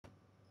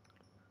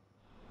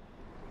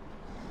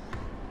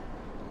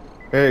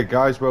Hey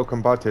guys,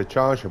 welcome back to the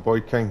channel. It's your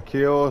boy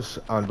King-Khaos,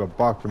 and we're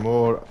back with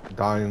more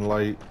Dying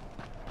Light.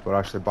 We're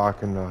actually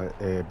back in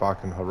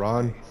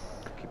Haran.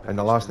 In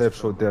the last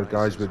episode there,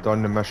 guys, we've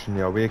done the mission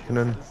The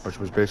Awakening, which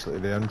was basically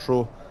the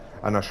intro,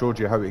 and I showed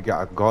you how to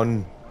get a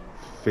gun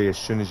as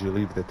soon as you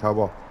leave the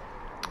tower.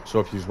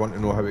 So if you want to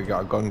know how to get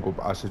a gun,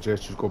 I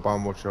suggest you go back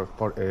and watch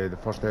the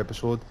first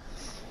episode.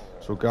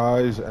 So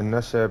guys, in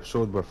this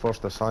episode, our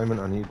first assignment,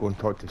 I need to go and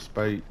talk to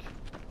Spike,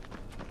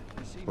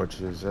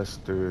 which is this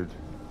dude.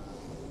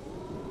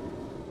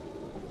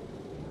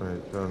 Right,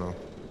 I don't know.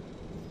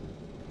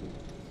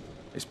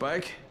 Hey,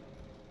 Spike.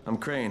 I'm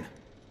Crane.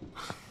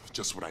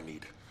 Just what I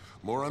need.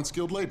 More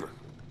unskilled labor.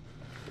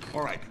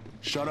 All right,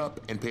 shut up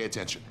and pay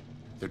attention.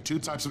 There are two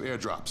types of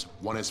airdrops.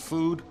 One has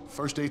food,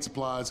 first aid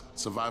supplies,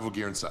 survival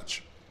gear, and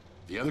such.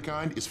 The other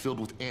kind is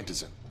filled with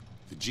antizin.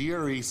 The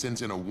GRE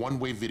sends in a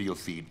one-way video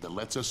feed that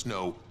lets us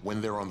know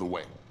when they're on the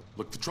way.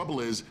 Look, the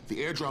trouble is, the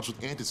airdrops with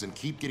antizin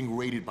keep getting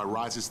raided by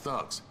Rise's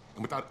thugs.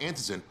 And without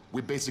antizin,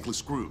 we're basically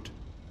screwed.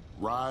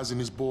 Rise and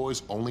his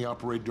boys only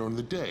operate during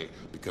the day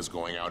because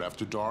going out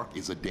after dark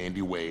is a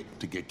dandy way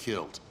to get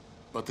killed.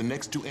 But the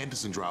next two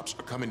antizin drops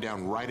are coming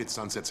down right at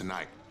sunset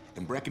tonight,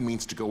 and Brecken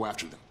means to go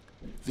after them.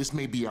 This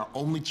may be our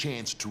only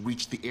chance to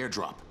reach the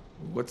airdrop.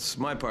 What's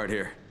my part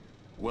here?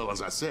 Well,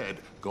 as I said,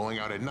 going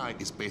out at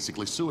night is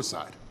basically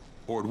suicide.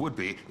 Or it would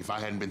be if I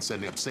hadn't been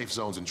setting up safe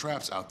zones and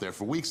traps out there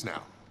for weeks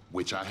now,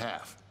 which I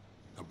have.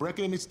 Now,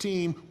 Brecken and his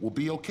team will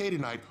be okay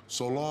tonight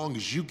so long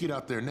as you get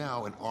out there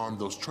now and arm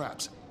those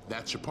traps.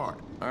 That's your part.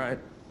 All right.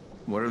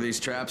 What are these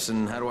traps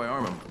and how do I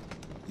arm them?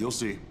 You'll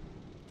see.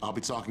 I'll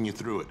be talking you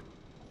through it.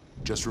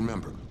 Just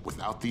remember,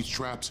 without these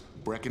traps,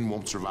 Brecken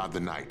won't survive the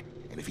night.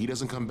 And if he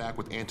doesn't come back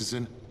with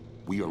antizin,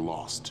 we are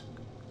lost.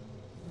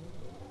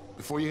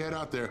 Before you head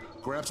out there,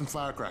 grab some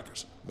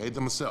firecrackers. Made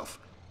them myself.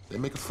 They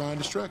make a fine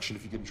distraction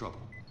if you get in trouble.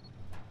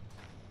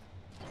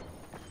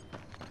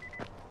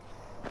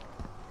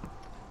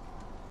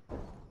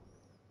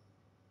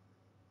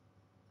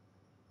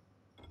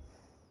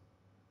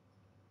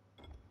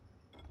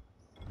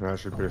 I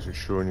should basically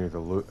showing you the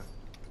loot.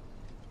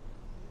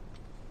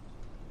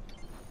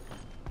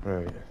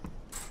 Right.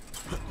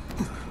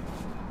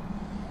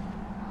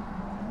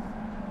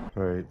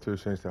 Right, 2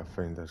 seconds to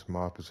find this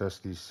map. Is this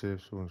these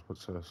safe zones?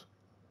 What's this?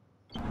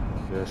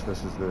 Yes,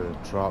 this is the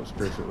traps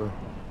basically.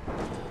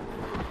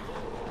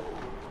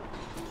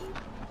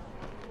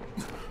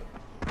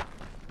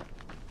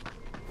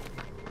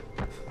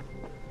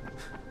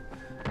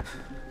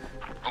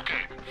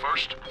 Okay,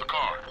 first, the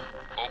car.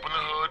 Open the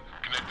hood,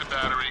 connect the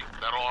battery,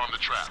 that'll arm the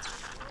trap.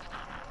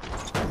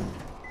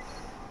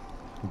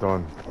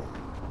 Done.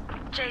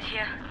 Jade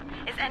here.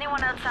 Is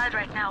anyone outside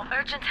right now?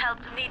 Urgent help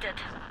needed.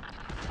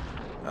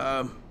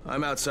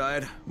 I'm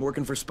outside,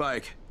 working for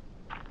Spike.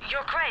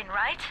 You're Crane,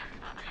 right?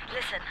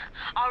 Listen,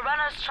 our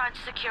runner's trying to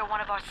secure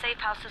one of our safe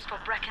houses for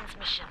Brecken's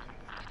mission.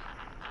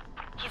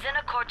 He's in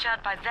a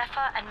courtyard by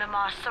Zephyr and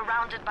Mimar,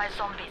 surrounded by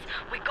zombies.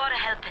 We gotta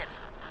help him.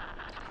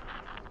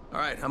 All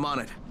right, I'm on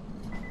it.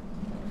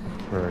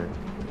 Right.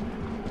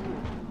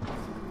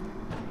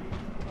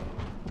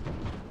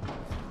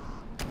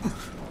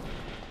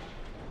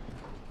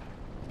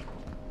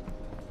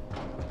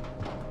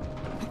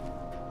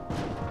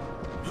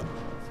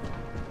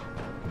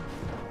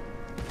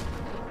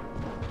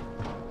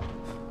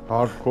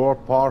 Hardcore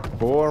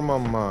parkour, my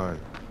man.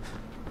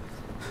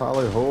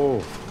 Tally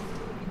ho.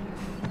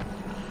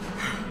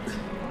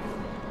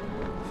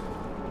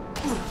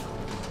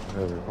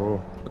 There we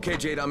go. Okay,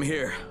 Jade, I'm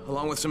here,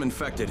 along with some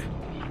infected.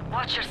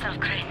 Watch yourself,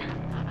 Crane.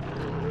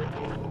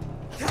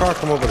 Crack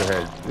him over the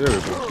head. There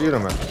we go. Get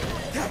him in.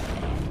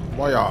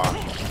 Why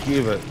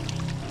give it.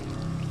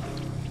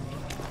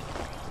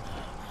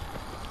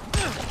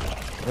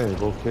 There you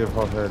go. Cave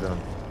her head in.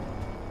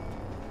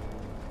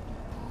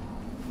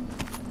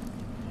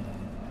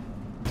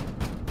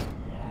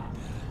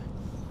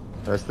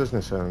 This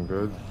doesn't sound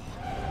good.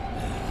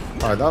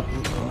 Alright,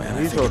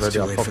 he's already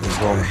a fucking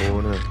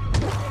zombie.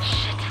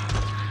 Shit.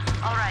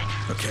 All right.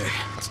 Okay,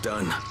 it's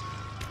done.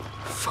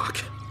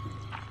 Fuck.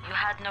 You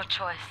had no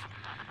choice.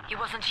 He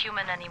wasn't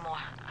human anymore.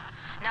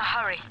 Now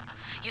hurry.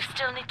 You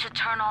still need to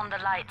turn on the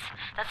lights.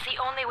 That's the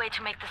only way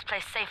to make this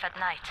place safe at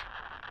night.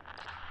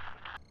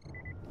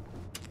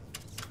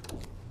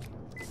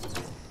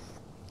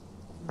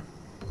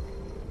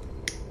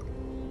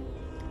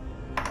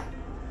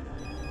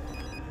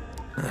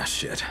 Ah,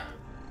 shit.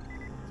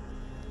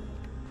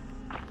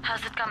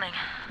 How's it coming?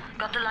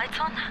 Got the lights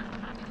on?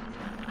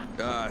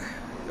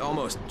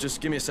 Almost.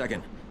 Just give me a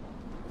second.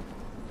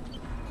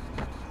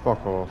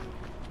 Fuck off.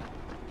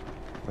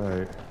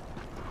 Right.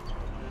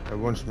 It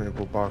wants me to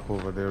go back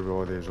over there where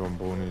all these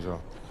zombies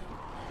are.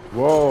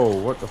 Whoa,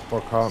 what the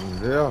fuck happened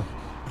there?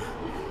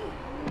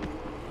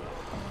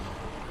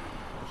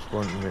 Just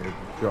wanting me to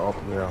get up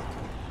there.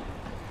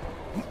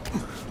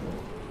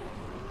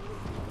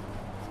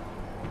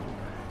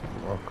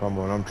 Oh come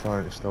on, I'm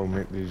trying to still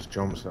make these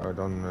jumps that I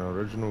done in the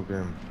original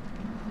game.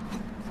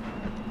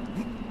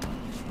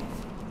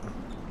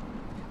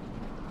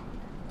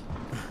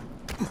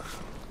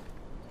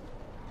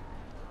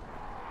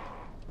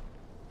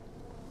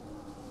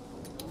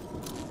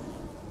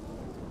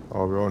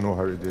 Oh, we all know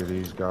how to do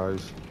these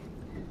guys.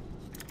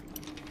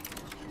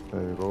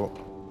 There you go.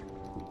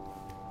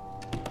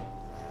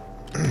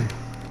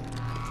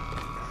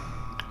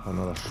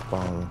 Another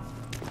spam.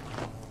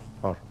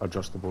 Or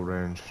adjustable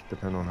range,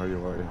 depending on how you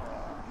like it.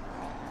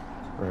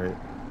 Right.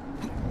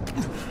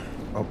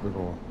 Up we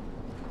go.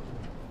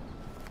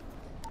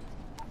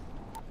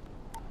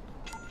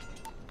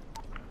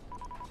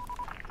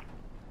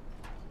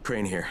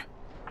 Crane here.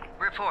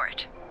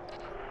 Report.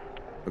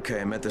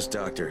 Okay, I met this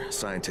doctor,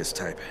 scientist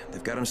type.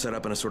 They've got him set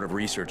up in a sort of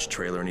research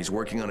trailer and he's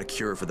working on a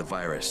cure for the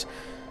virus.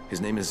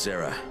 His name is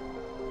Zera.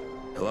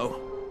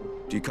 Hello?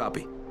 Do you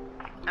copy?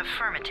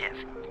 Affirmative.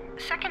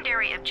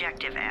 Secondary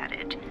objective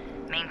added.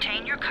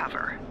 Maintain your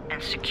cover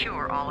and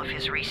secure all of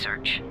his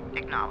research.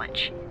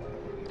 Acknowledge.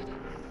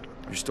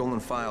 Your stolen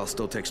file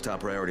still takes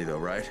top priority though,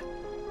 right?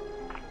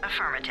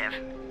 Affirmative.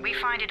 We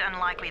find it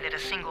unlikely that a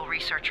single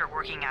researcher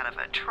working out of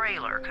a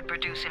trailer could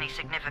produce any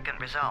significant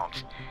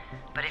results.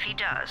 But if he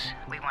does,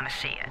 we want to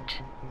see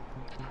it.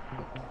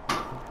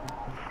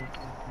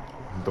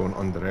 Don't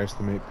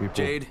underestimate people.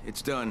 Jade,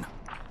 it's done.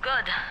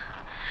 Good.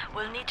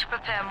 We'll need to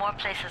prepare more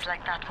places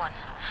like that one.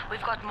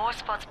 We've got more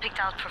spots picked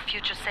out for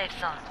future safe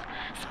zones.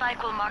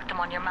 Spike will mark them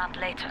on your map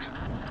later.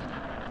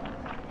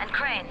 And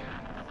Crane,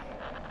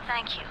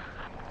 thank you.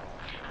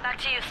 Back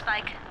to you,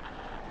 Spike.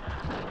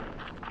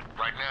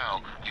 Right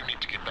now, you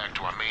need to get back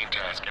to our main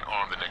task and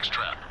arm the next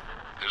trap.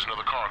 There's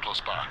another car close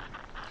by.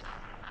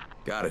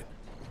 Got it.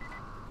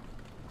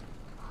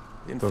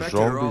 The There's infected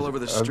are all zombies over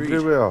the street.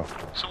 everywhere.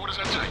 So what does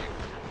that tell you?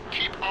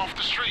 Keep off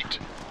the street.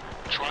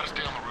 Try to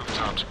stay on the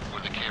rooftops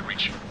where they can't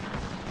reach you.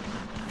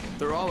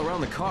 They're all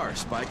around the car,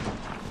 Spike.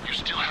 You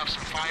still have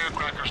some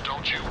firecrackers,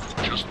 don't you?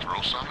 Just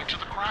throw some into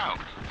the crowd.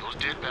 Those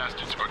dead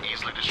bastards are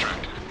easily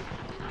distracted.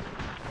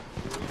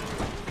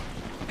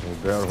 We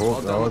better hope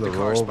All done with they're the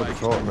car, all over the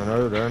Spike. top me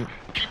now then.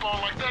 Keep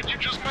on like that, you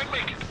just might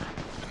make it.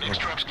 The next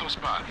trap's close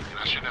by, and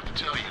I shouldn't have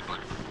to tell you, but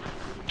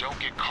don't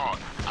get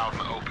caught out in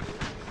the open.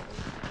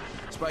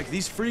 Spike,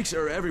 these freaks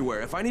are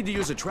everywhere. If I need to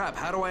use a trap,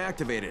 how do I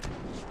activate it?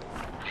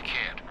 You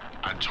can't.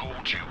 I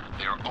told you,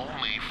 they're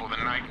only for the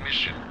night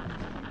mission.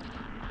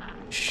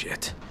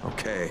 Shit.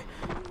 Okay.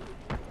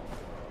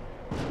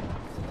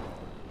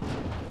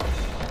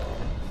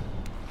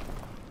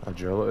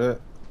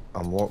 Agility.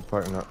 I'm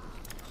lockpicking it.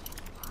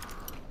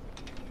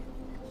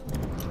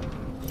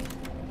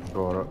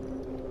 Got it.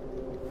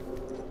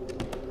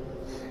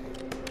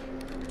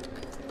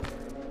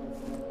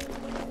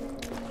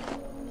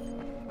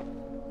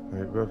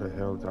 Wait, where the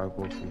hell did I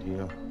go from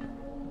here?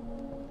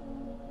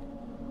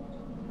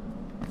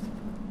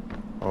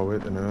 Oh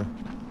wait, no.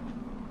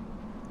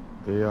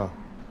 There.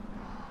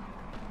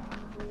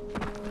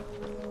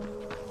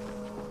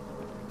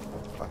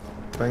 I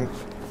think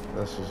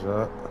this is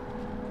it.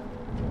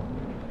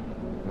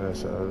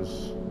 Yes, it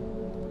is.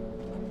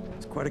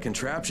 It's quite a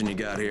contraption you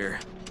got here.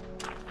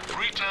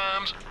 3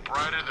 times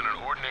brighter than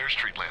an ordinary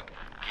street lamp.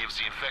 Gives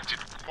the infected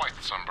quite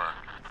the sunburn.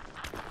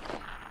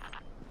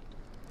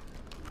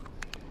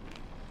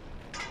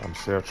 I'm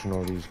searching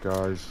all these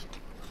guys.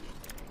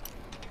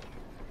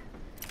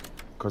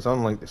 Because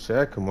unlike the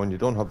second one, you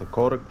don't have the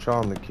Corric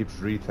charm that keeps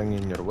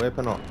re-thinging your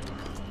weapon up.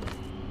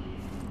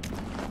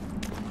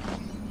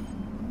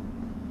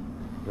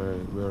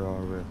 Right, where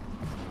are we?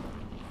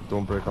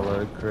 Don't break a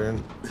leg,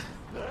 Crane.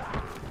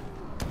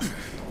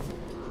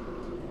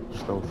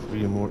 Still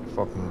 3 more to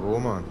fucking go,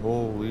 man.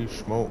 Holy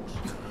smokes.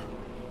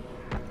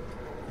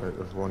 Right,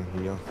 there's one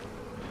here.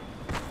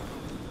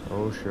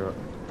 Oh shit.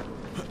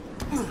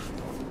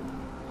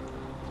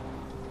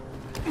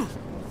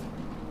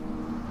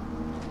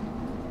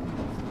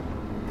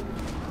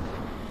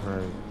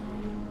 Right.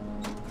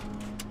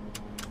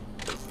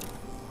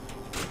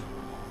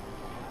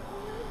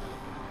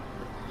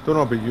 Don't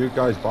know about you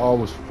guys, but I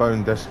always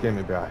found this game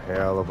to be a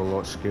hell of a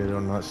lot scarier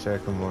than that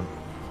second one.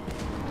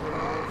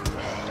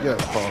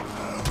 Get fucked.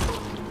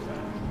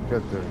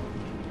 Get down.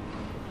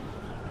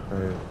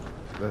 Right,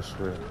 this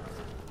way.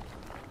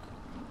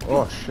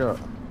 Oh shit.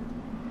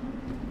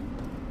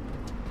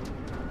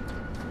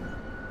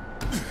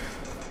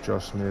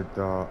 Just made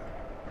that.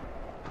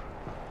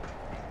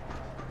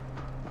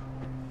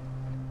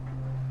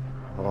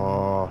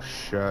 Oh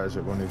shit, is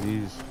it one of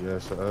these?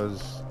 Yes it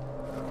is.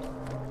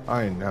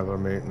 I ain't never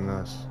making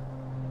this.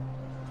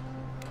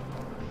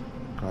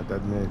 I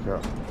did make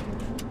it.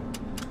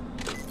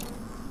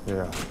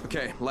 Yeah.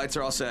 Okay, lights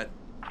are all set.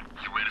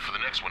 You ready for the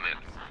next one then?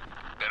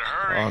 Better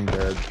hurry. I'm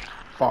dead.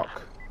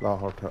 Fuck. That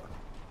hurt it.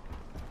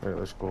 Right,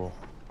 let's go.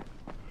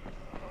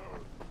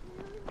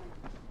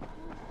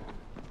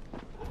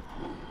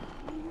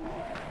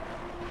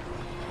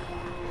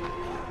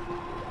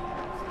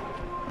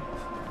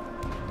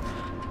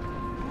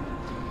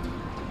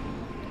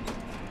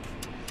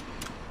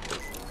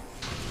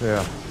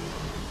 Yeah.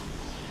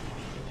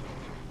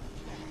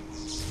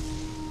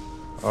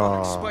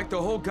 Spike,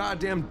 the whole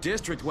goddamn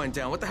district went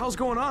down. What the hell's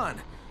going on?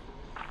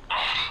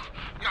 Oh,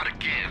 not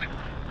again.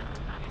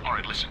 All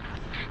right, listen.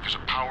 There's a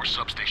power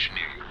substation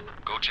near you.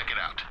 Go check it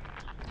out.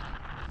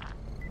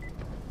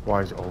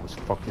 Why is it always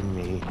fucking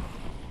me?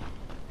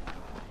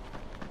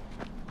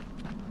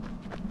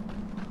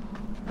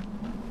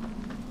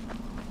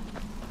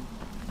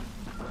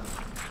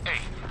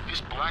 This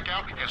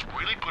blackout has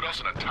really put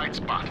us in a tight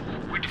spot.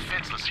 We're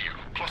defenseless here,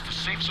 plus the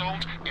safe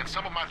zones and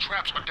some of my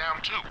traps are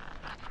down too.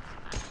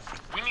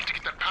 We need to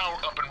get that power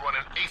up and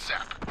running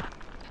ASAP.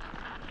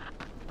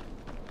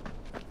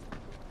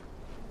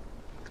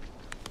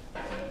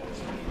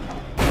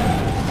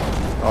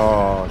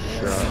 Oh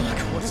shit.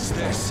 What is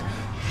this?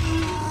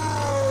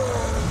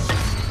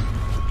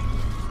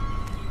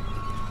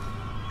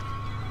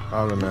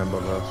 I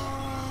remember this.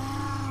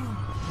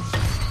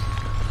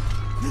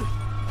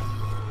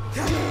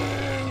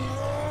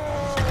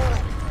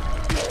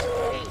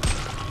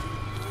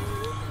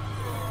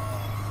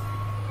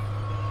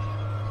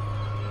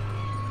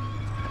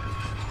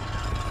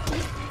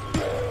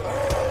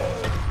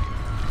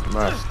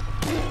 Missed.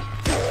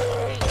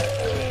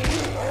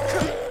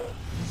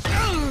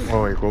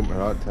 Oh, he got me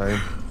that time.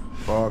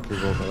 Fuck, he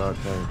got me that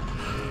time.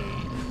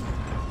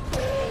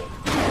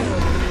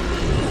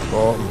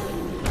 Got him.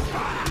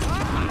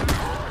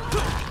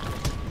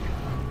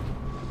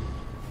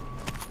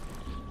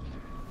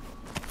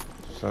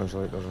 Sounds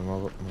like there's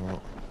another.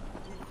 No.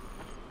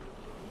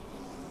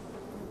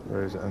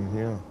 Where is it in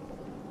here?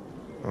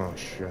 Oh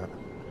shit.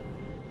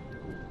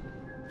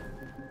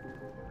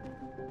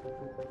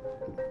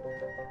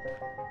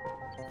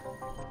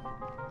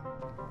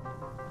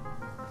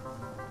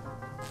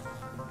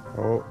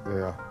 Oh,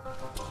 there.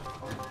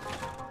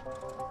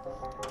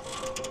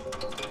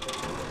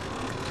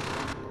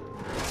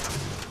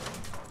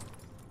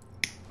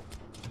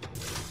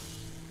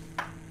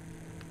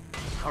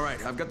 All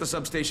right, I've got the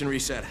substation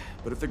reset.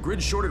 But if the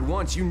grid shorted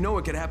once, you know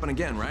it could happen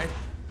again, right?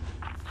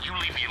 You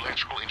leave the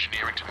electrical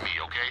engineering to me,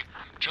 okay?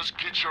 Just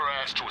get your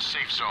ass to a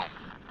safe zone.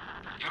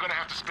 You're gonna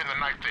have to spend the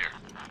night there.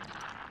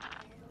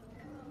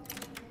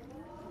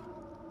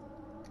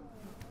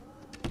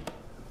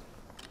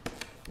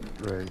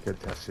 Right, get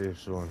that safe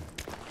zone.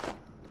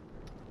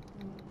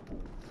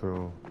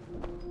 Full.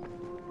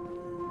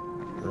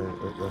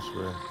 Right this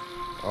way.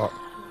 Oh,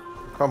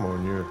 come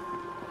on you.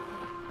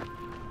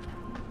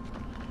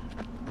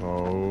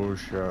 Oh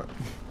shit.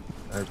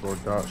 I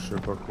got that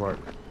super quick.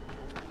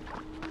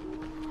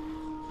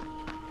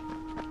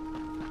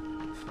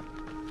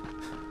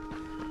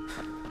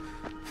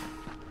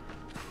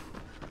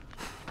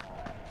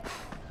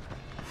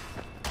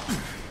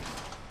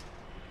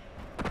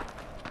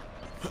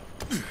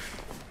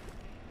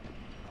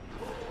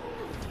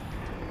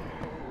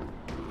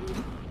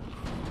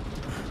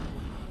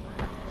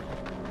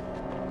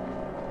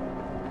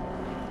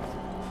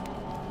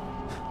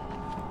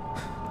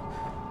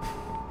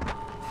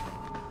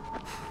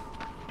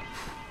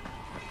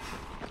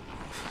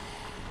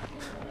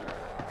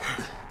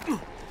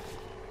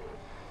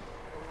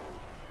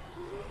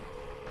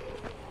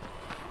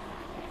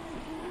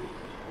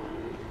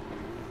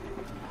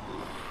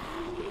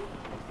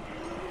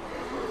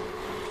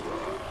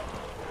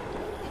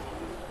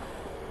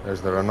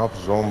 Is there enough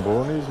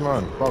zombies,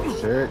 man? Fuck's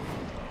sake.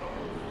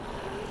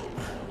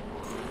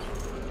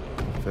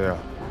 There.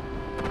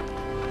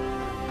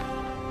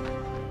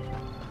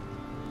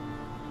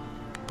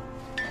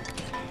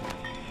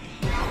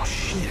 Oh,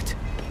 shit.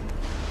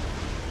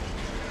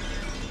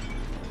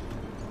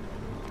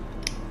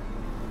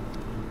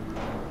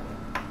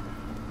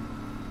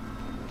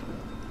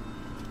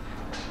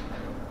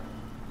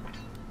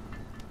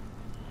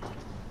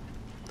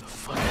 The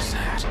fuck is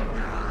that?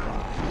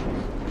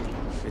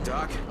 Hey,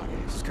 Doc.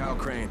 This is Kyle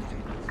Crane.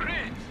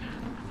 Crane,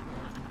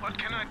 what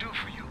can I do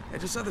for you? I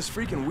just saw this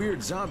freaking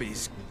weird zombie.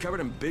 He's covered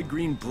in big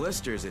green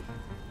blisters. It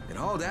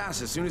hauled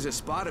ass as soon as it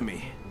spotted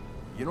me.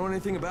 You know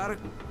anything about it?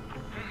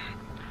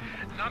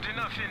 Not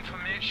enough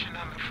information,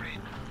 I'm afraid.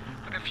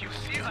 But if you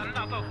see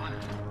another one,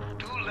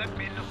 do let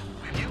me know,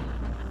 will you?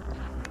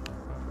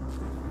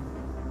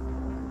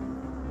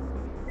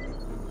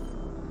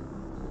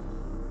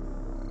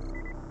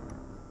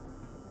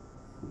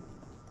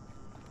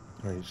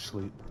 Right,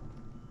 sleep.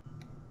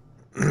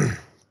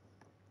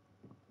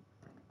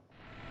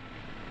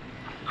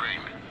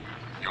 Crane,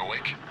 you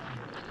awake?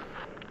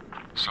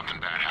 Something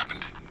bad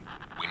happened.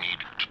 We need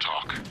to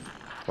talk.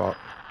 Fuck.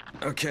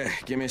 Okay,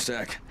 give me a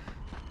sec.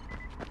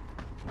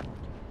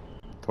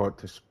 Talk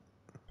to.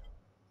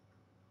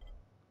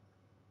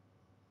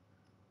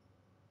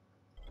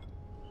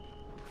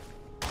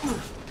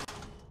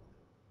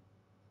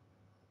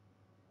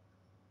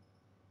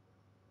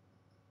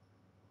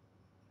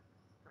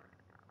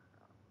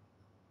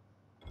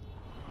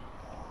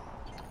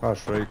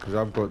 That's right, because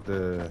I've got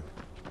the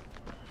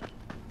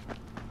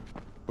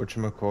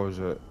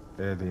whatchamacallit,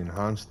 the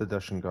enhanced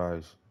edition,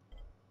 guys.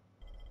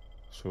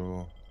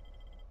 So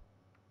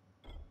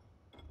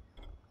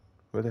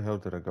where the hell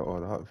did I get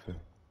all that for?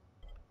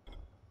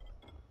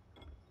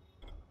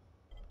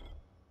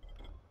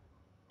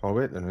 Oh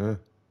wait, no.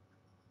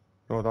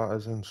 No, that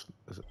isn't.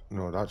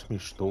 No, that's me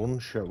stolen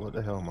shit. What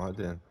the hell am I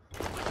doing?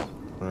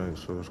 Right,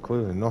 so there's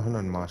clearly nothing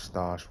in my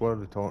stash. What are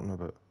they talking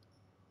about?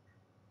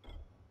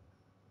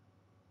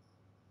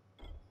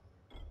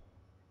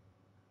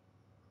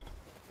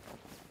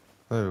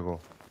 There we go.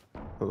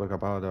 Look like a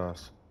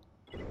badass.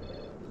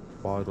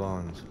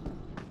 Badlands.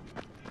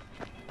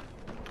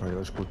 Right,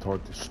 let's go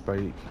toward the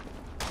spike.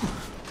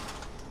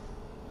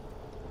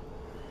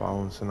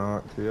 Balancing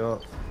act here.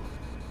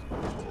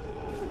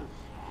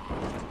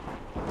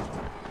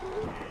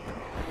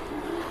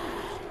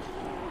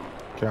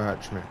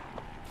 Catch me.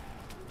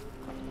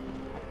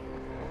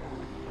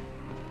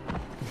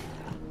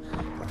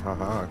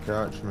 Haha,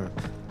 catch me.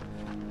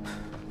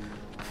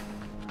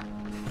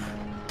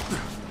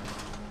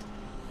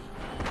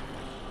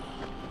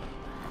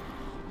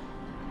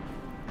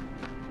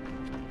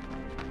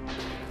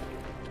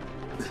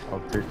 I'll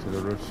take to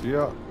the roof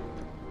here.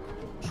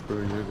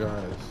 Screw you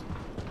guys.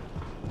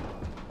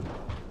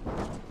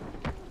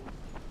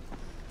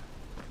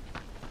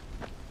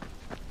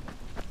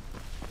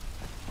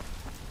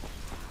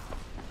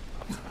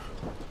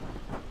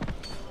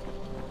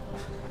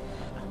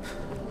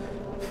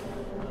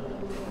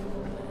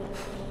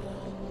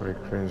 Right,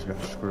 crane's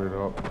getting screwed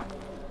up.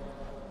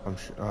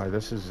 Aye,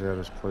 this is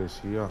Zera's place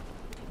here.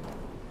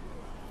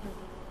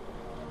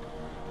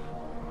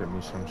 Get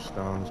me some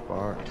stands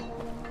back.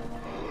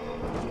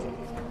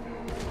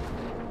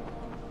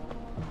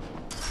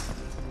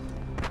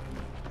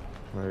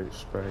 Right,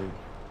 spade.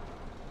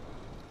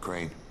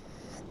 Crane,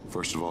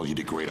 first of all, you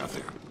did great out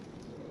there.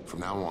 From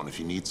now on, if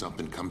you need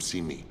something, come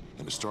see me.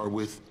 And to start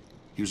with,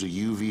 here's a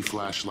UV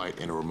flashlight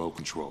and a remote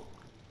control.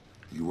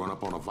 You run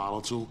up on a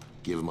volatile,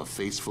 give him a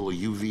face full of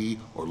UV,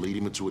 or lead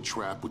him into a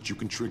trap which you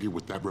can trigger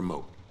with that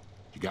remote.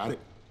 You got it?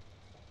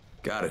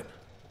 Got it.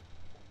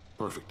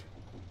 Perfect.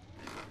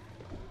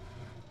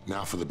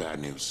 Now for the bad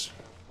news.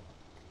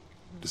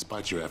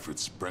 Despite your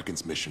efforts,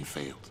 Brecken's mission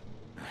failed.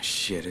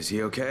 Shit, is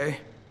he okay?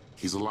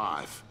 He's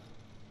alive,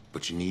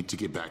 but you need to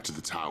get back to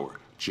the tower.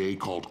 Jade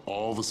called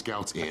all the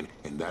scouts in,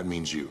 and that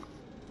means you.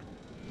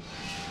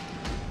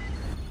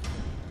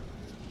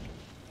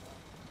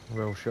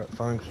 Well, shit,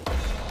 thanks.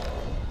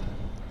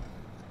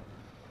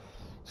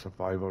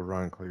 Survivor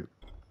rank, like,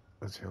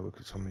 let's have a look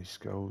at some of these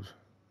skills.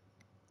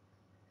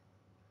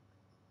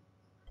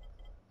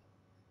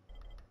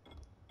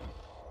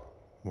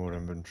 More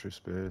inventory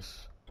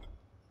space.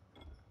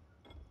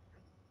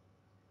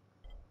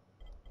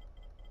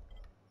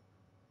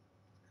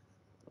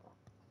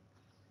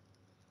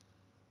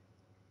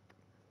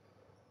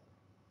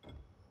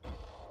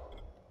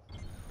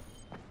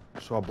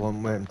 So a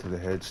blunt went into the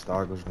head,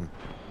 staggers them,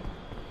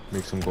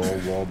 makes them go all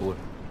wobbly.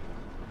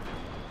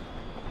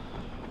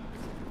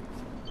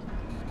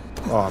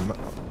 Oh, I'm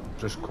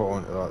just caught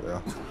onto that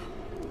there.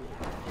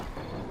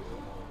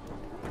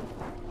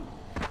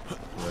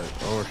 Right,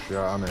 oh shit,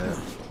 I'm in it.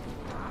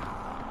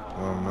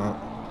 No, I'm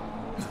not.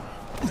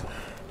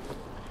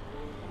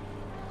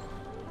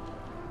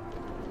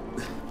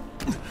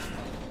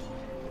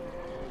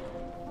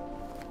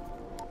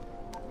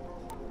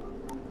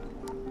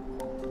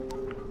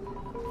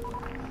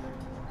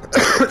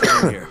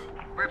 Here.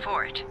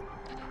 Report.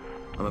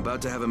 I'm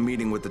about to have a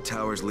meeting with the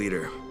tower's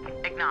leader.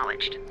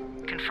 Acknowledged.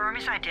 Confirm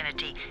his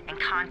identity and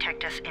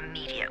contact us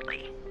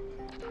immediately.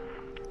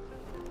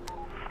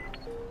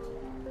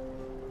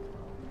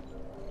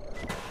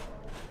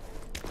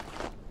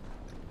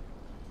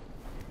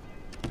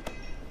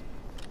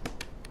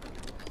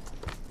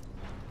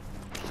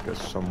 Let's get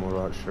some more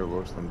of that shit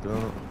whilst I'm doing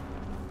it.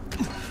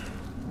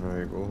 There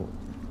you go.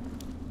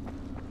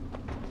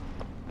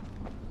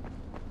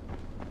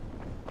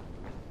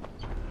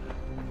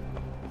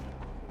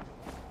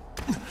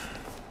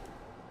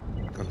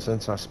 And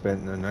since I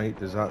spent the night,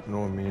 does that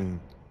not mean...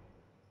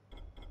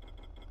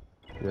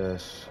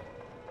 Yes.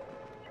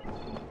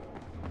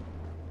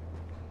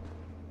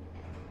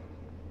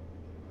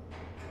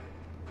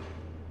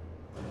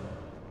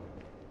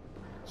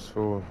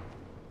 So...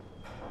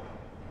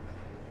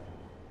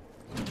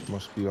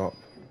 must be up.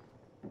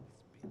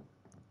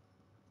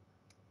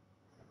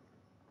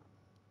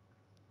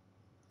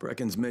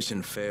 Brecken's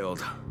mission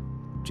failed.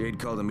 Jade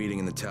called a meeting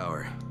in the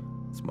tower.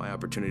 It's my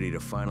opportunity to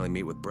finally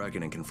meet with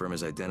Brecken and confirm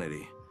his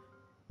identity.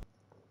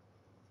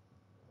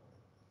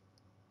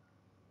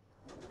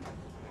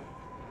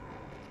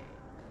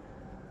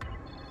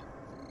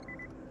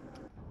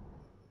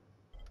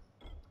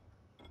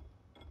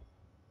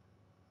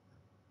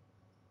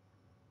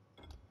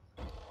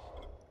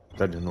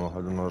 Didn't know I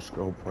had another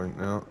skill point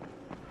now.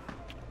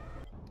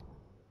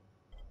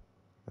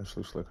 This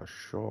looks like a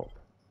shop.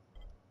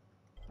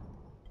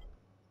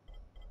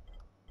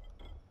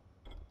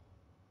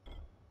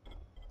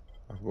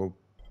 I've got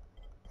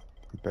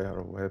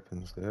better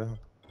weapons there.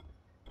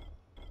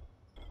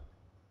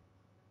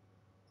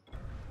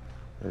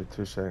 Hey,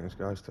 2 seconds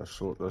guys to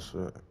sort this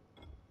out.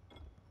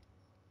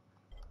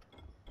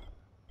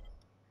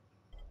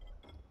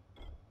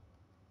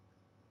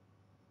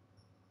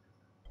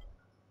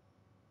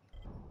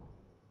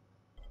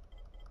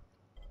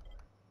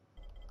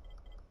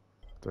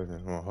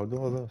 Didn't know I had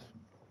all this.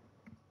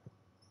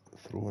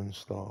 Throwing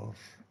stars.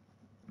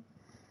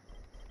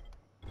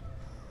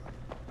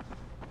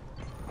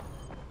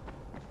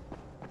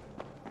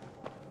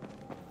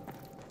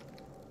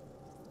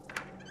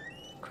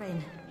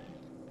 Crane.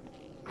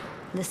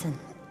 Listen,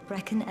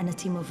 Brecken and a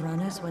team of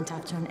runners went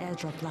after an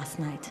airdrop last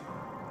night.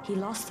 He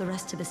lost the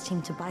rest of his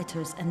team to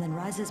biters, and then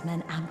Rise's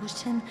men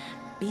ambushed him,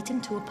 beat him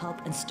to a pulp,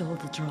 and stole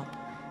the drop.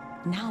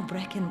 Now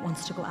Brecken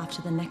wants to go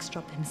after the next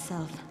drop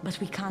himself, but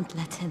we can't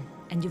let him,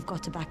 and you've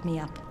got to back me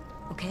up,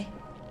 okay?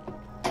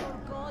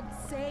 For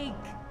God's sake!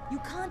 You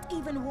can't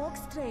even walk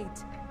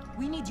straight.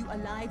 We need you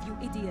alive, you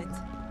idiot.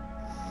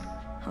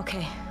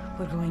 Okay,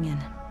 we're going in.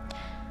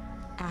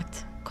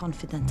 Act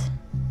confident.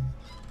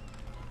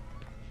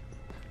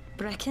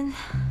 Brecken,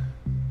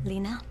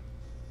 Lena.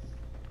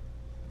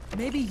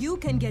 Maybe you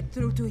can get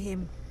through to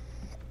him.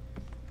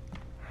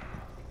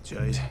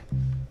 Jade,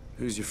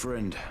 who's your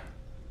friend?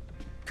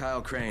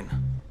 Kyle Crane.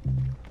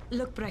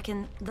 Look,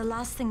 Brecken, the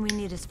last thing we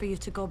need is for you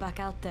to go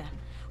back out there.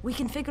 We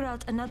can figure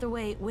out another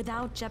way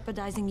without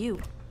jeopardizing you.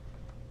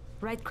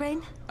 Right,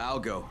 Crane? I'll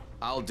go.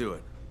 I'll do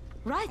it.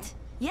 Right.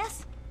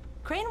 Yes.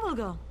 Crane will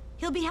go.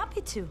 He'll be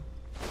happy to.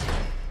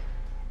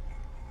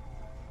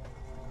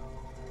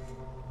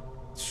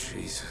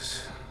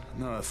 Jesus.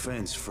 No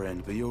offense,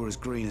 friend, but you're as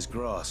green as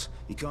grass.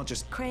 You can't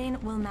just...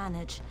 Crane will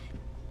manage.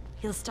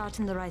 He'll start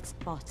in the right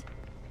spot.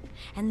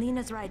 And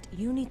Lena's right.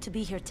 You need to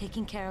be here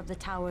taking care of the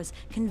towers,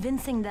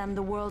 convincing them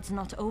the world's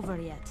not over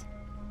yet.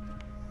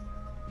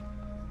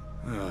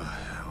 Oh,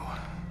 hell.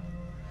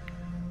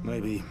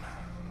 Maybe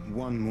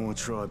one more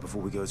try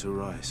before we go to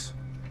Rice.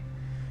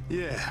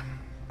 Yeah.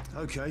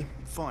 Okay,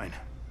 fine.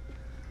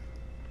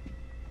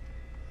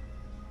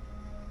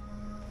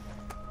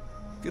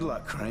 Good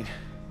luck, Crane.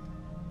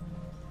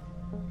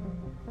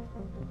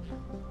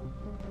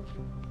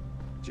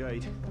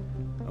 Jade,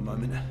 a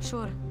moment.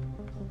 Sure.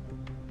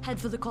 Head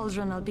for the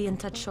cauldron. I'll be in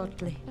touch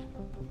shortly.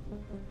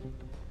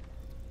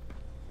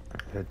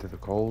 Head to the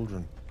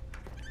cauldron.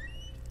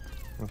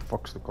 What the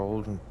fuck's the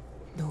cauldron?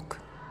 Look,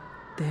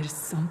 there's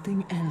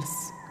something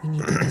else we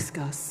need to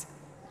discuss.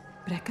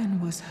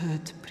 Brecken was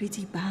hurt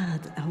pretty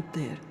bad out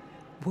there.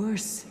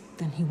 Worse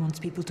than he wants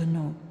people to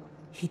know.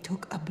 He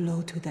took a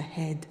blow to the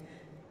head.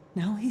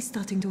 Now he's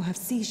starting to have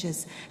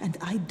seizures, and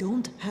I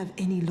don't have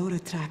any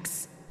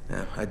Loratrax.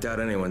 Yeah, I doubt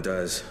anyone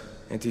does.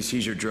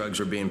 Anti-seizure drugs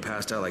were being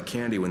passed out like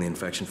candy when the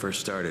infection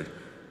first started.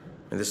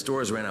 And the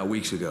stores ran out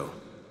weeks ago.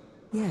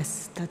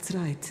 Yes, that's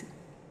right.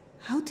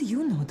 How do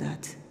you know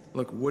that?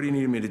 Look, what do you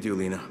need me to do,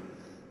 Lena?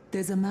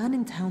 There's a man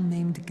in town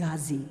named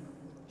Ghazi.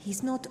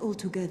 He's not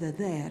altogether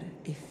there,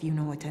 if you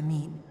know what I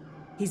mean.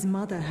 His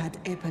mother had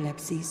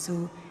epilepsy,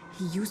 so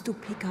he used to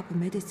pick up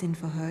medicine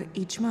for her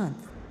each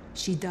month.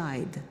 She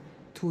died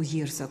 2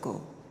 years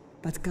ago,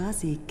 but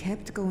Ghazi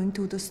kept going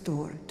to the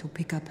store to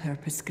pick up her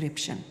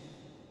prescription.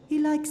 He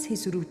likes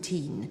his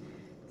routine,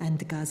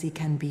 and Ghazi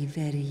can be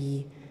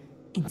very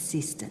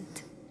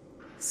insistent.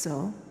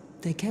 So,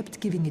 they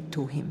kept giving it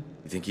to him.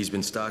 You think he's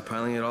been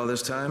stockpiling it all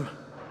this time?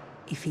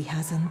 If he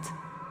hasn't,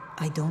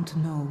 I don't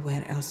know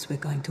where else we're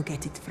going to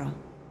get it from.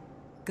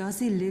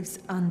 Ghazi lives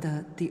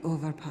under the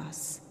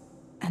overpass.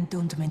 And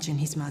don't mention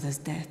his mother's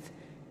death.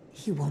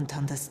 He won't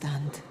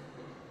understand.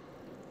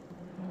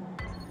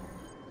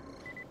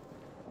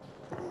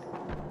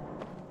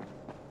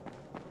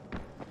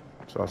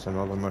 So that's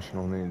another mission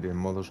I'll need to do.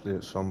 Mother's Day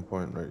at some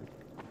point, right?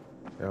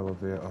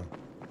 Elevator.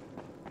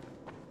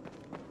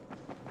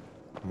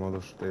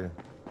 Mother's Day.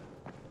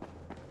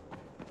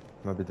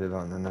 Maybe do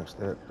that in the next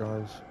step,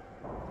 guys.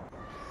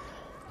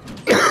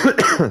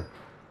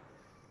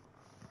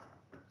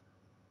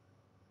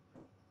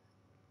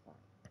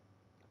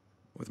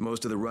 With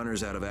most of the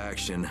runners out of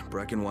action,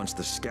 Brecken wants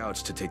the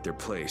scouts to take their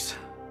place.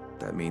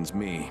 That means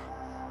me.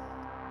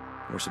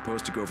 We're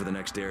supposed to go for the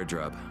next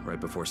airdrop,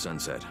 right before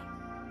sunset.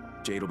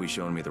 Jade will be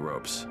showing me the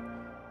ropes.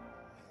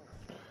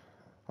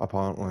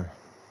 Apparently.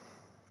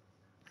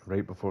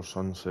 Right before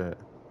sunset.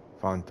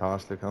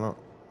 Fantastic, innit?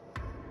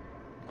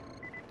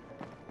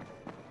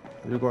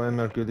 You got any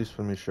more goodies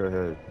for me,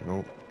 Shithead?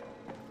 Nope.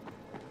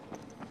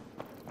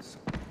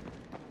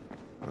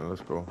 Right,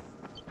 let's go.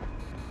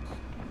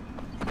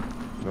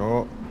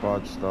 No,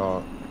 bad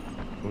start.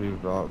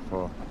 Leave that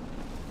for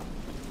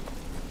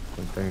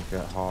when things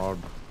get hard.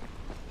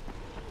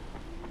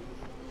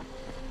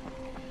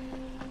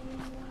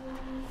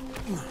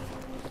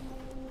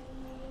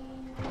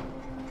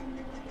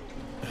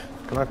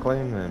 Can I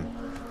climb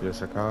them?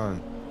 Yes, I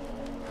can.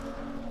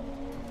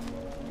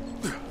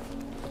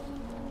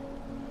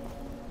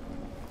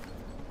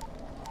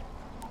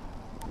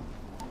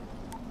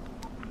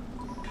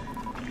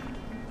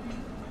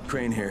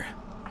 Crane here.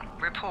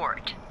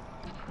 Report.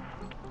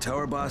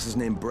 Tower boss is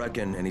named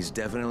Brecken, and he's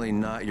definitely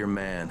not your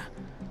man.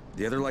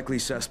 The other likely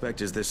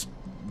suspect is this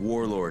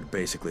warlord,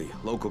 basically.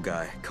 Local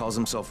guy. Calls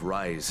himself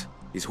Rise.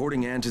 He's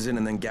hoarding antizin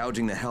and then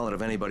gouging the hell out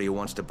of anybody who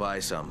wants to buy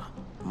some.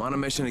 I'm on a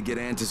mission to get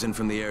antizin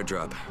from the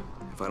airdrop.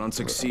 If I don't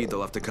succeed, they'll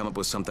have to come up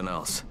with something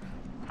else.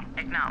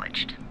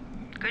 Acknowledged.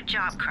 Good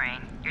job,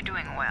 Crane. You're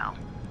doing well.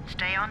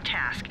 Stay on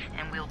task,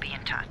 and we'll be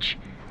in touch.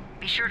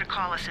 Be sure to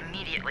call us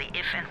immediately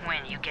if and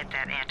when you get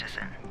that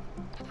antizin.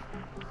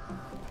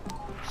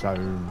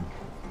 Sound.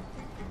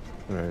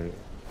 Right.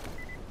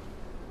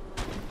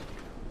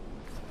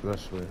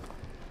 This way.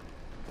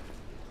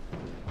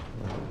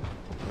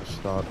 Let's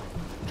start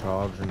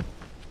charging.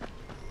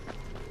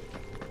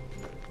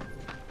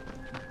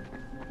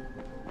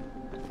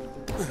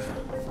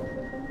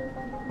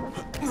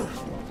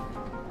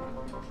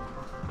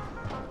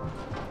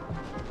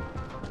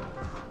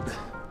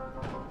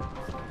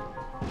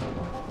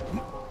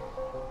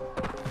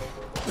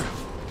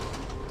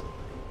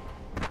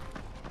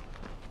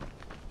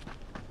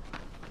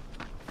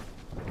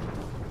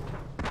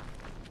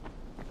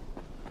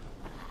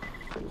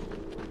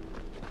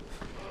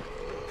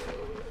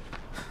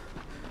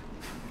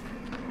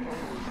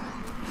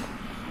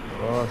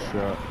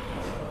 shit.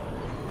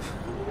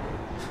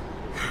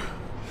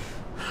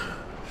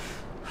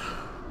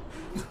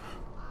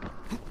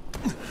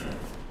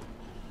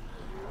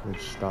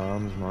 It's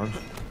Stam's, man.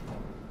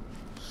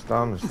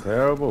 Stam is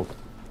terrible.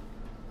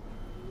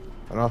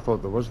 And I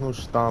thought there was no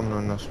stamina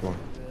on this one.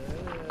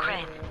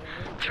 Crane,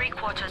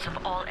 3/4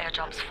 of all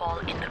airdrops fall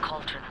in the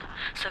cauldron.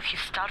 So if you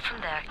start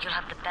from there, you'll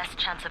have the best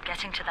chance of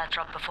getting to that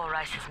drop before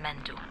Rice's men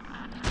do.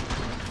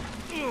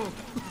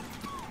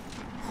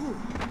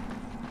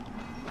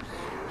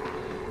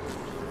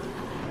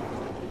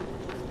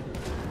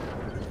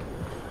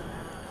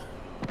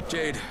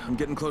 Jade, I'm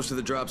getting close to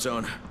the drop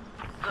zone.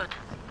 Good.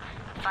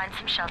 Find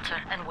some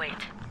shelter and wait.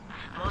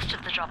 Most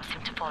of the drops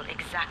seem to fall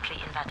exactly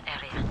in that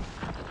area.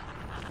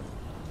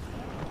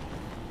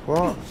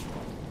 What?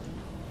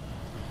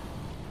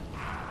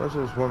 This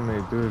is what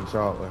they do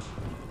exactly.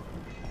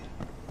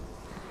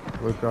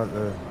 Look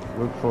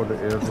for the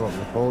airdrop in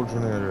the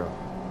cauldron area.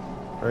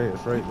 Right,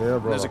 it's right there,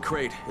 brother. There's a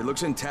crate. It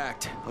looks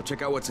intact. I'll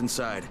check out what's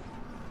inside.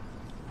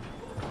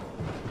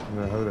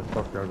 Now, how the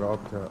fuck I got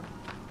up to it?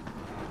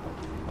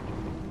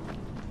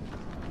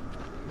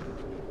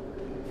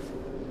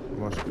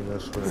 Must be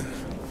this way.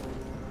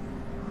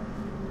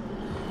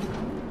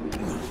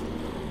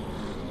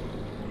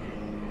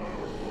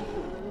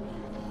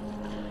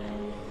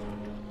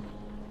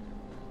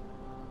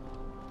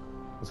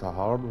 It's a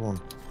hard one.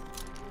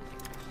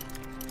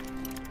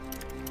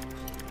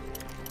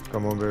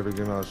 Come on, baby,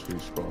 give me that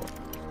sweet spot.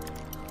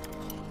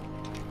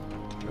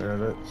 There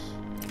it is.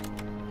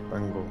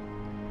 Bingo.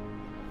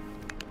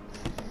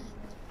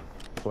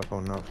 Flick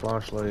on that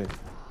flashlight.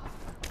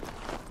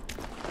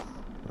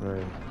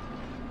 Right.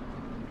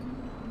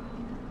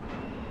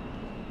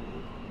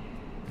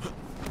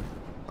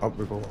 Up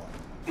we go.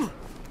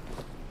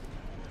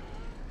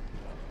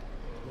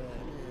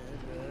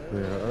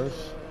 There it is.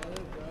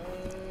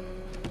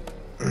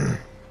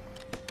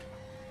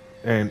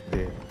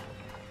 Empty.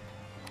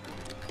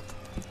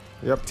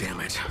 Yep. Damn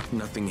it,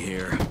 nothing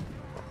here.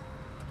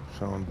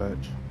 Son of a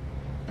bitch.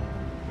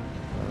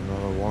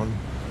 Another one.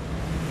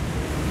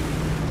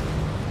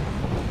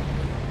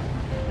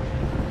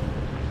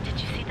 Did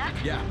you see that?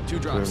 Yeah, 2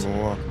 drops. Two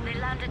more. They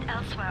landed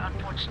elsewhere,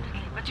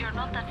 unfortunately, but you're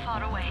not that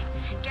far away.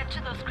 Get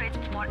to those crates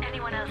before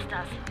anyone else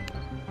does.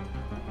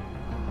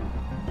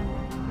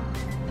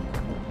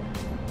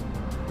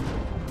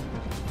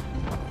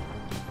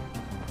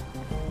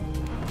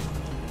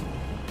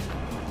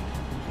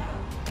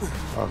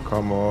 Oh,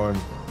 come on.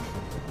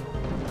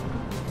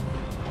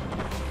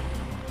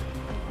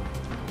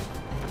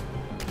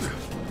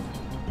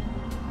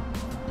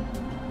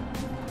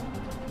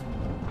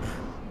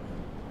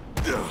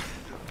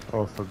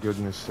 Oh, for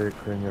goodness sake,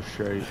 Crane, you're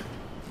shite.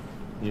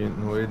 You ain't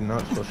no Aiden,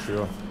 that's for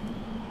sure.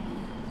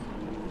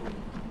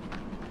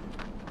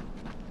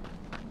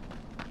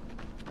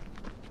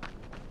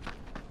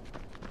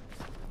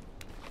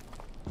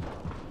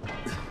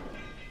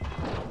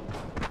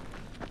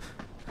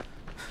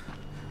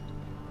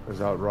 Is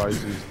that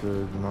Rice's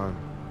dude, man?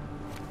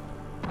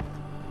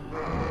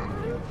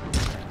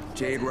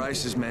 Jade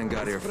Rice's men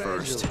got here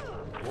first.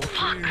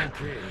 Fuck!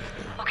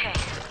 Okay,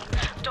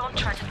 don't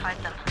try to fight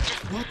them.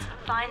 Just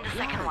find the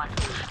second one.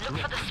 Look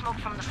for the smoke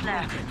from the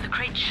flare. The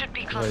crate should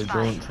be close Right, by.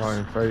 don't try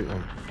and fight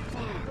them.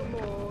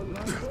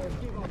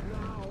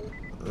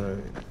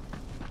 Right.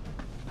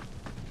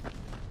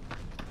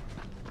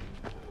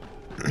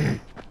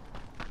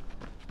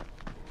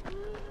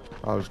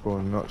 I was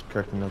going nuts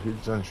kicking the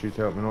heads in, she'd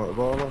help me not to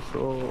bother,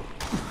 so...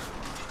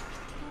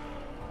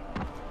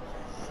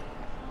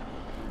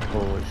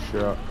 Holy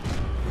shit.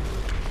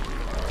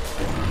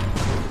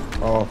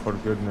 Oh, for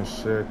goodness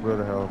sake, where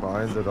the hell have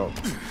I ended up?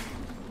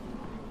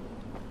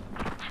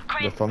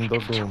 Crane, The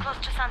Thunderdome. it's too close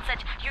to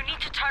sunset. You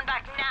need to turn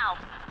back now.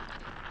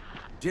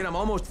 Jade, I'm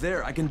almost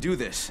there. I can do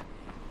this.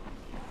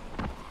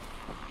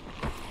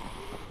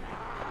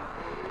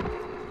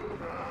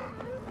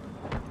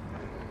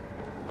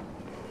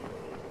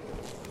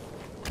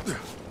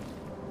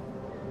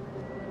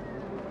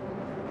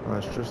 Oh,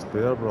 it's just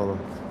there, brother.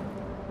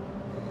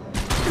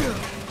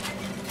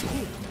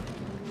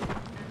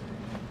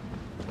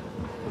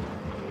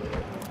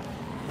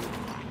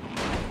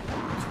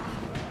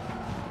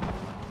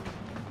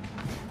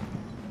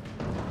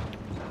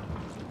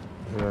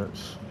 Yeah,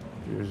 it's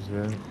used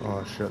then.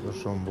 Oh shit,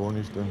 there's some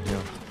bonies down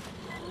here.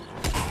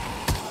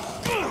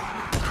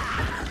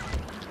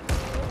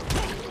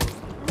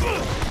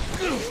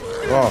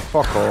 Oh,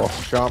 fuck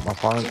off. Shot my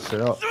pants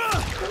out.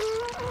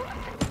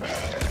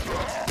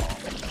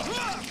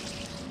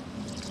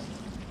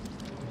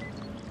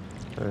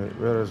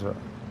 Where is it?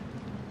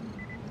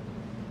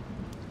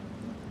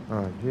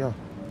 Ah, here.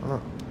 Ah.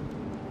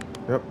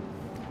 Yep.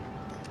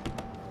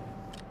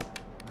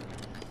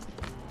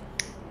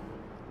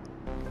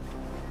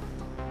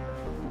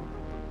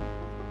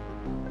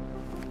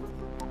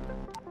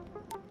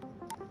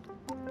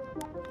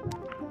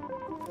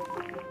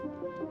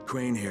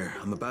 Crane here.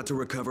 I'm about to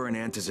recover an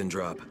antizin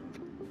drop.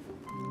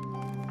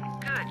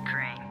 Good,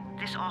 Crane.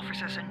 This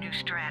offers us a new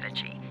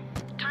strategy.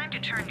 Time to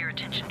turn your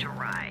attention to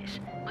Rise.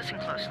 Listen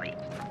closely.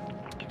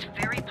 It's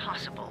very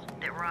possible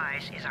that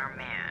Rise is our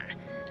man.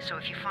 So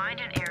if you find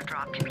an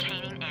airdrop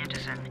containing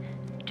Anderson,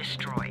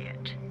 destroy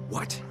it.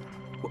 What?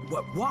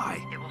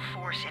 Why? It will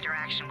force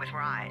interaction with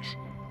Rise.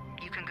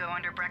 You can go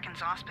under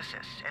Brecken's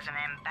auspices as an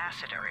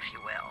ambassador, if you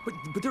will.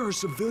 But there are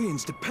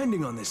civilians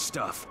depending on this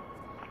stuff.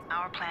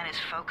 Our plan is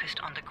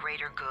focused on the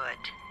greater good.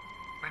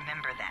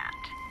 Remember that.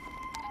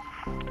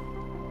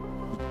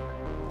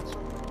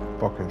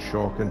 Fucking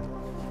shocking.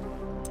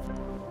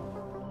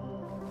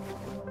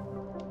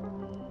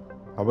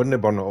 I wouldn't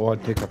burn it all,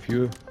 I'd take a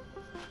few.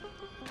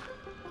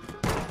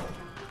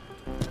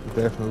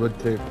 Definitely would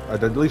take.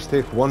 I'd at least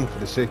take one for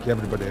the sake of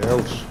everybody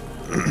else.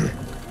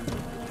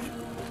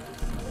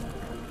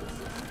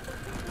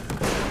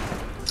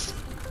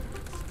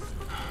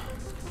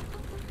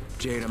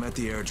 Jade, I'm at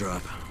the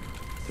airdrop.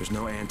 There's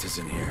no Antis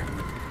in here.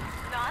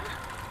 None?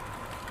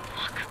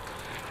 Fuck.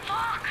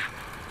 Fuck!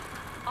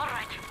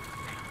 Alright.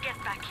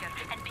 Get back here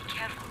and be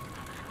careful.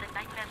 The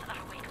nightmares are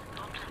awake.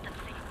 Don't let them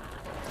see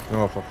you.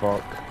 Oh, for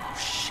fuck. Oh,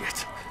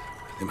 shit.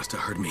 They must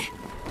have heard me.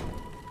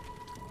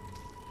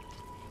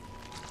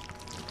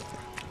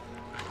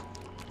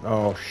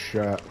 Oh,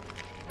 shit.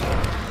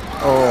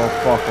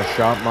 Oh, fuck, I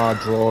shot my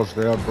drawers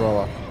there,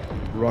 brother.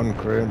 Run,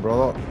 Crane,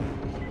 brother.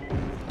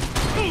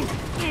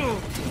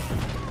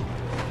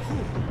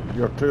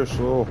 You're too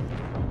slow.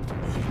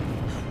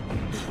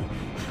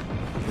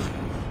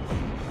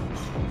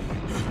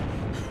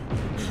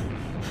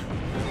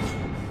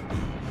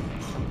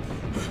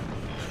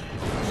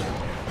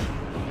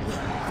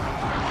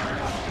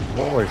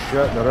 Holy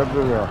shit, they're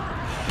everywhere.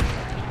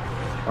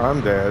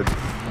 I'm dead.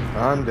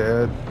 I'm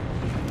dead.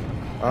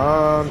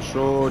 I'm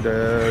so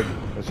dead.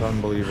 It's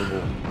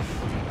unbelievable.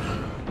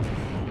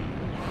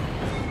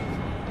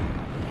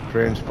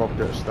 Crane's fucked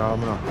out of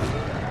stamina.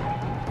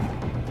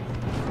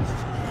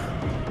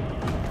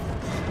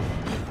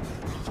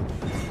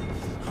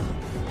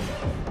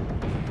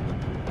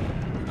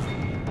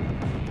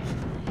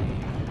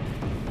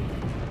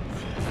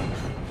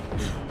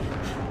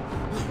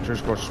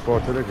 Just got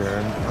spotted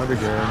again and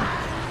again.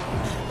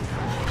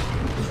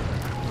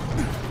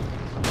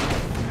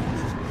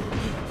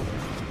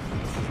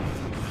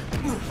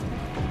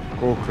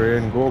 Go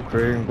Crane, go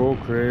Crane, go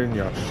Crane,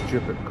 you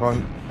stupid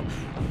cunt.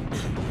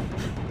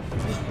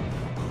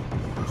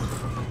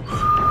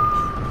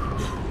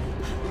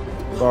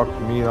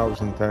 Fuck me, that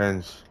was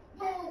intense.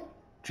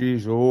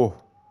 Jeez, oh.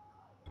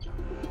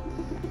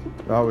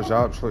 That was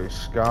absolutely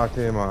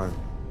scatty, man.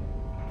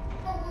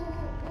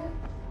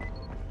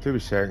 2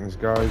 seconds,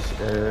 guys.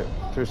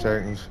 2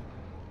 seconds.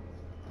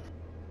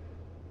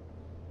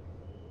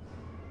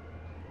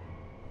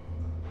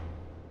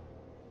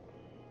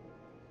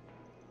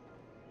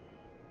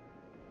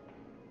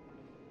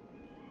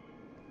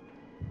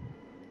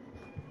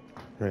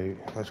 Right,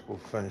 let's go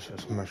finish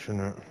this mission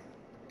out.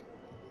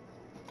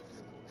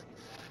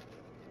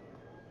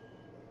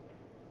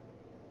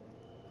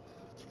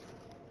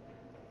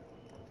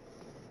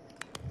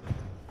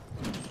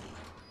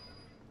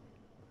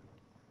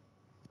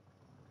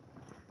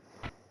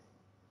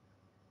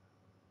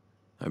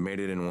 I made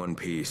it in one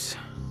piece.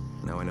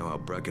 Now I know how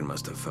Brecken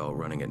must have felt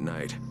running at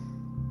night.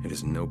 It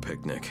is no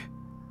picnic.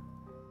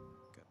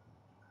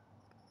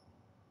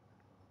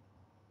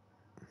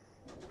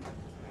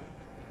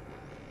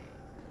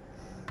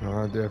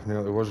 No,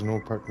 definitely was no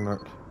picnic.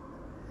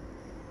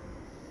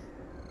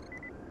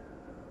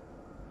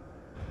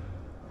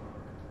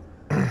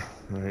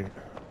 Right.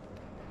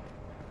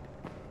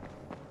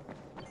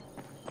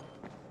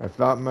 If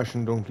that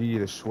mission don't give you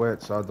the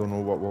sweats, I don't know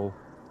what will.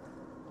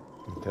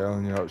 I'm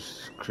telling you,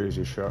 it's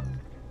crazy shit.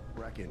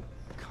 Brecken,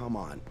 come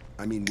on.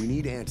 I mean, we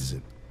need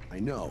Anderson. I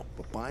know,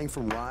 but buying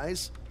from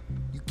Rise?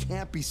 You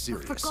can't be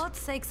serious. For God's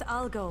sakes,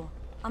 I'll go.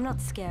 I'm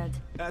not scared.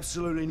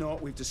 Absolutely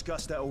not. We've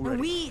discussed that already.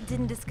 And we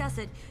didn't discuss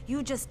it.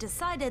 You just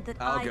decided that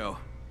I'll go.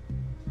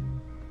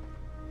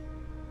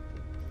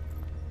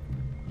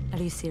 Are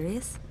you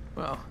serious?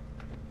 Well,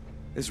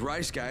 this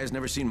Rice guy has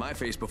never seen my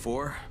face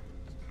before.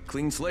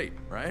 Clean slate,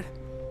 right?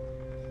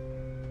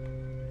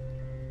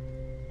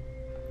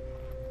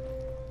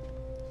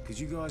 Could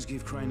you guys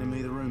give Crane and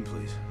me the room,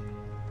 please?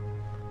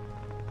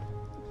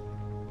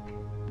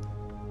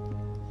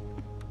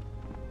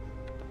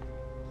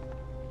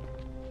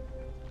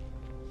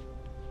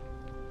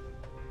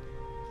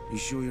 You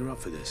sure you're up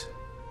for this?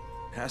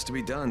 Has to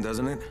be done,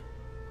 doesn't it?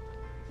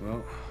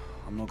 Well,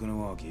 I'm not going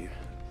to argue.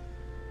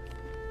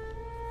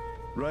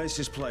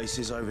 Race's place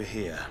is over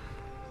here.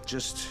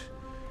 Just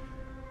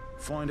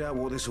find out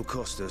what this will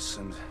cost us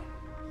and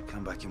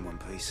come back in one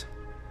piece.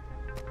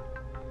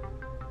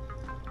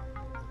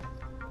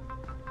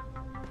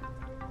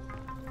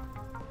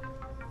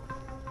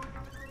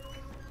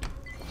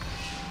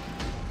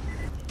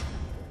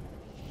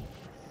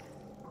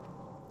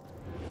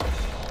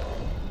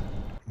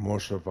 More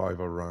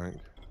survivor rank.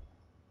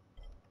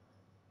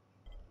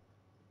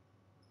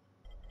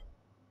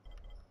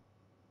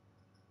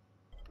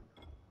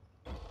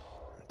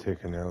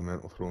 Taking the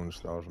elemental throwing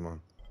stars,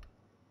 man.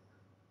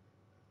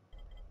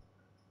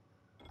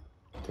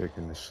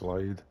 Taking the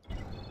slide.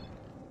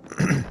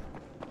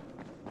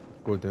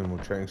 Go down, we'll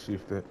check and see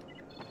if the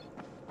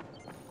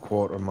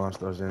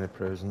quartermaster has any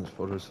presents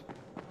for us.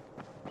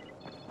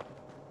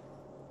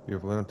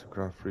 You've learned to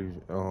craft freeze.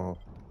 Oh,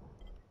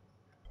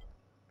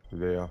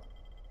 there.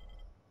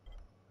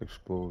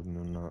 Exploding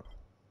and that.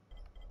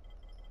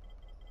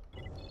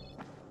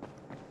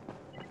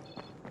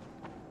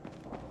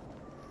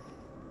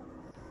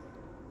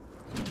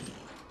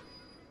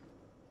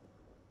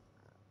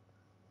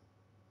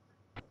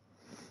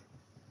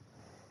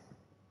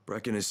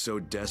 Brecken is so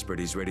desperate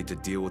he's ready to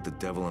deal with the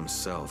devil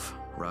himself,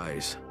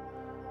 Rise.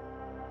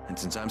 And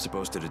since I'm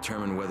supposed to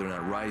determine whether or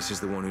not Rice is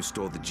the one who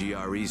stole the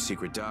GRE's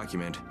secret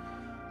document,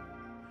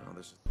 well,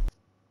 this is...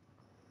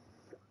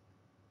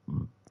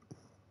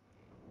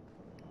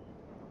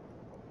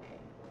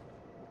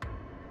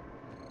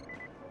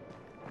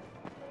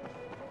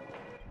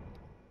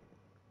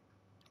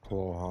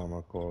 Claw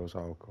hammer, claws,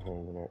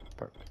 alcohol,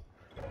 lockpick.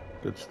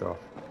 Good stuff.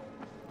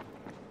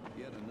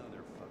 Yet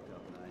another fucked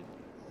up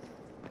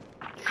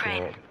night.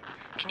 Crane,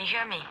 can you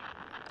hear me?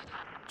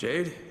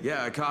 Jade?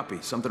 Yeah, I copy.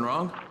 Something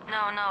wrong?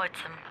 No, it's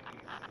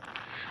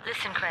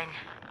Listen, Crane,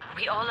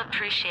 we all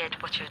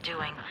appreciate what you're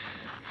doing.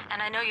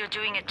 And I know you're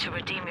doing it to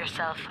redeem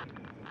yourself.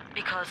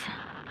 Because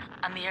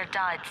Amir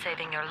died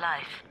saving your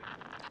life.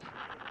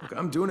 Look,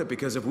 I'm doing it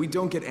because if we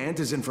don't get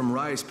Antizin from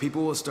Rice,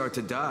 people will start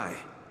to die.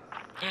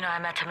 You know, I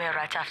met Amir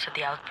right after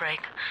the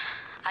outbreak.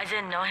 I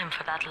didn't know him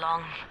for that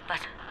long,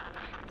 but...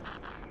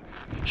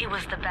 he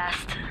was the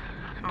best,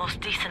 most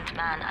decent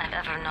man I've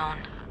ever known.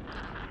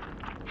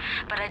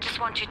 But I just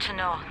want you to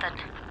know that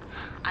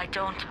I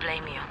don't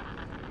blame you.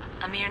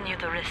 Amir knew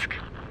the risk.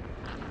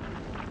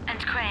 And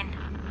Crane,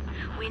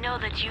 we know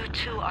that you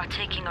too are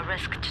taking a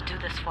risk to do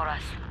this for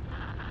us.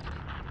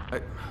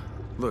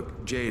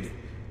 Look, Jade,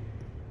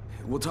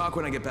 we'll talk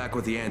when I get back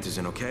with the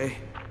Antizin, okay?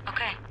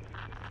 Okay.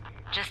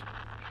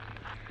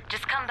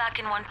 Just come back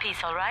in one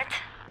piece, all right?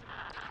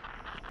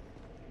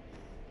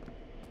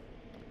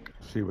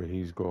 See what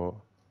he's got.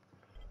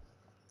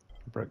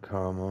 Brick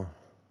hammer,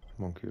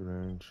 monkey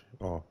wrench.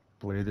 Oh,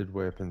 bladed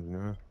weapons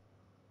now.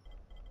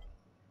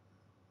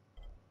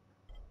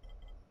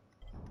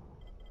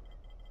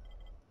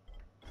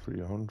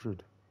 $300.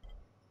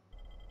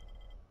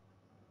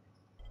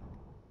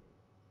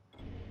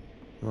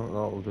 No,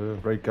 that'll do.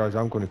 Right, guys,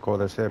 I'm going to call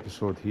this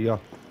episode here.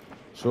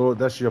 So,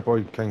 this is your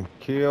boy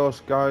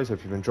King-Khaos, guys.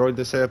 If you've enjoyed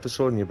this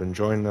episode and you've been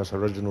enjoying this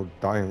original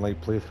Dying Light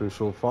playthrough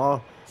so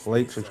far,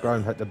 like, subscribe,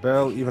 and hit the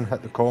bell. Even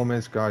hit the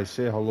comments, guys.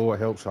 Say hello, it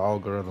helps the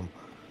algorithm.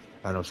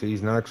 And I'll see you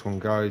in the next one,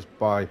 guys.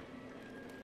 Bye.